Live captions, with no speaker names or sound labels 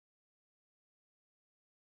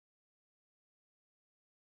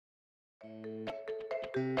So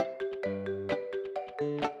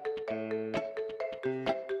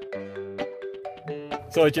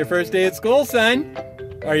it's your first day at school, son.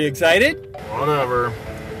 Are you excited? Whatever.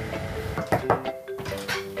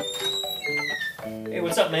 Hey,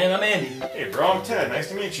 what's up, man? I'm Andy. Hey, bro, I'm Ted. Nice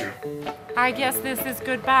to meet you. I guess this is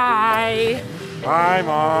goodbye. Bye,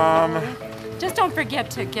 Mom. Just don't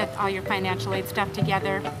forget to get all your financial aid stuff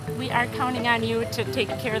together. We are counting on you to take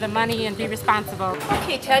care of the money and be responsible.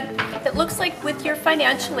 Okay, Ted, it looks like with your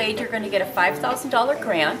financial aid, you're going to get a $5,000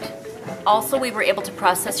 grant. Also, we were able to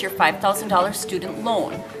process your $5,000 student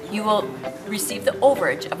loan. You will receive the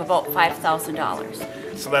overage of about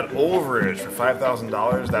 $5,000. So that overage for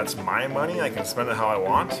 $5,000, that's my money? I can spend it how I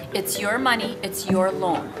want? It's your money, it's your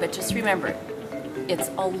loan. But just remember, it's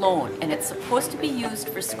a loan, and it's supposed to be used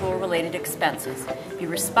for school-related expenses. Be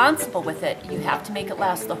responsible with it. You have to make it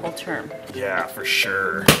last the whole term. Yeah, for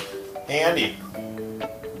sure. Hey, Andy.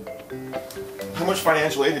 How much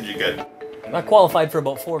financial aid did you get? I qualified for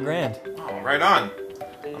about $4,000. Oh, right on.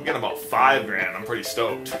 I'm getting about $5,000. I'm pretty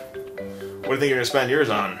stoked. What do you think you're gonna spend yours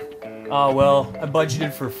on? Oh, well, I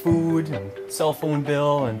budgeted for food and cell phone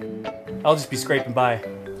bill, and I'll just be scraping by.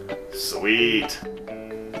 Sweet.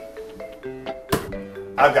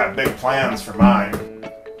 I've got big plans for mine.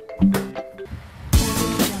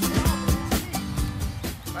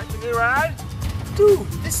 Like the new ride? Dude,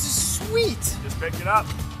 this is sweet! Just picked it up.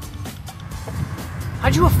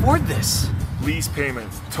 How'd you afford this? Lease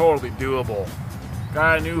payments, totally doable.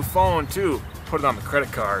 Got a new phone too. Put it on the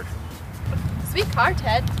credit card. Sweet car,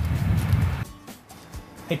 Ted.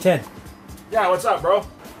 Hey, Ted. Yeah, what's up, bro?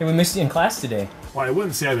 Hey, we missed you in class today. Well, I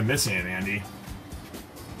wouldn't say I've been missing it, Andy.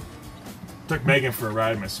 Took Megan for a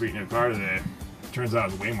ride in my sweet new car today. Turns out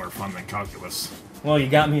it was way more fun than calculus. Well, you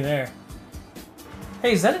got me there.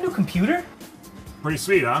 Hey, is that a new computer? Pretty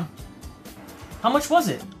sweet, huh? How much was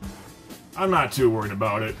it? I'm not too worried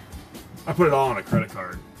about it. I put it all on a credit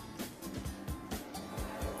card.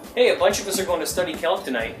 Hey, a bunch of us are going to study calc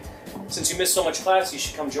tonight. Since you missed so much class, you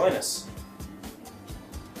should come join us.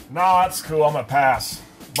 No, that's cool. I'm gonna pass.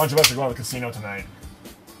 A bunch of us are going to the casino tonight.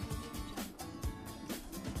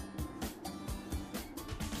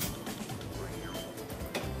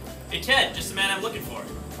 Hey Ted, just the man I'm looking for.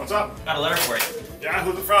 What's up? Got a letter for you. Yeah,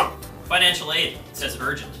 who's it from? Financial aid. It says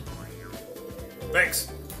urgent.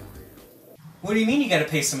 Thanks. What do you mean you gotta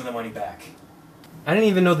pay some of the money back? I didn't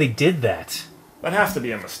even know they did that. That has to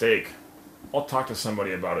be a mistake. I'll talk to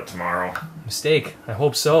somebody about it tomorrow. Mistake. I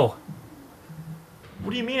hope so.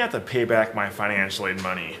 What do you mean I have to pay back my financial aid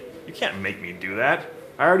money? You can't make me do that.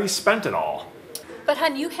 I already spent it all. But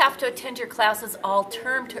hon, you have to attend your classes all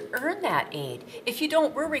term to earn that aid. If you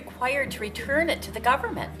don't, we're required to return it to the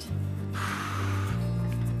government.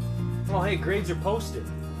 Well, hey, grades are posted.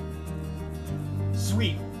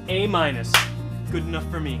 Sweet. A-. Good enough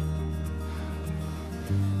for me.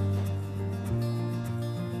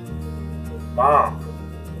 Mom,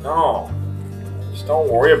 no. Just don't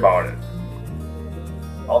worry about it.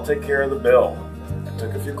 I'll take care of the bill. I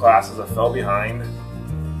took a few classes, I fell behind.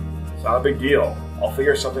 It's not a big deal. I'll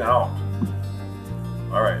figure something out.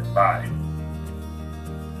 Alright, bye.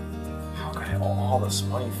 How could I owe all this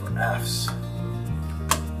money for F's?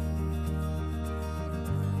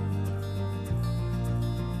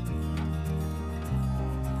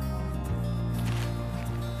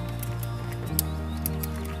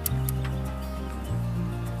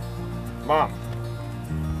 Mom.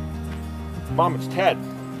 Mom, it's Ted.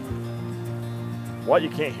 What, you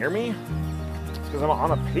can't hear me? It's because I'm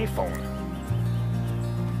on a payphone.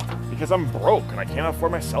 Because I'm broke and I can't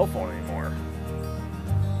afford my cell phone anymore.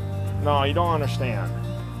 No, you don't understand.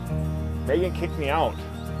 Megan kicked me out.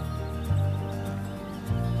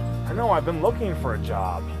 I know, I've been looking for a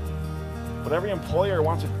job. But every employer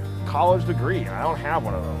wants a college degree and I don't have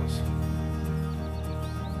one of those.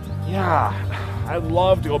 Yeah, I'd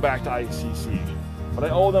love to go back to ICC, but I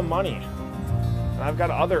owe them money. And I've got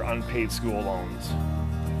other unpaid school loans.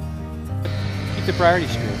 Keep the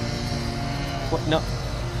priorities straight. What? No.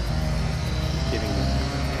 Kidding me.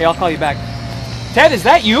 Hey, I'll call you back. Ted, is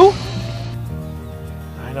that you?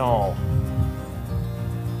 I know.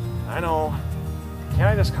 I know. Can't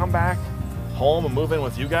I just come back home and move in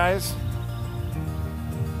with you guys?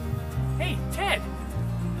 Hey, Ted!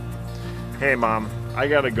 Hey, Mom, I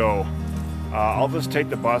gotta go. I'll just take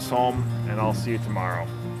the bus home and I'll see you tomorrow.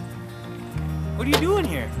 What are you doing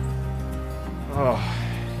here? Oh,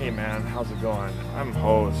 hey man, how's it going? I'm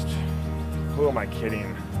hosed. Who am I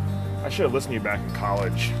kidding? I should have listened to you back in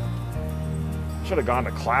college. I should have gone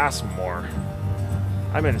to class more.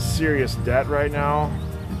 I'm in serious debt right now.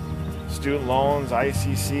 Student loans,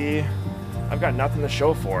 ICC. I've got nothing to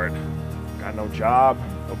show for it. Got no job,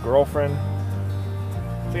 no girlfriend.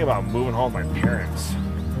 Thinking about moving home with my parents.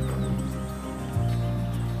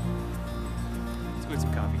 Let's go get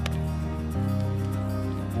some coffee.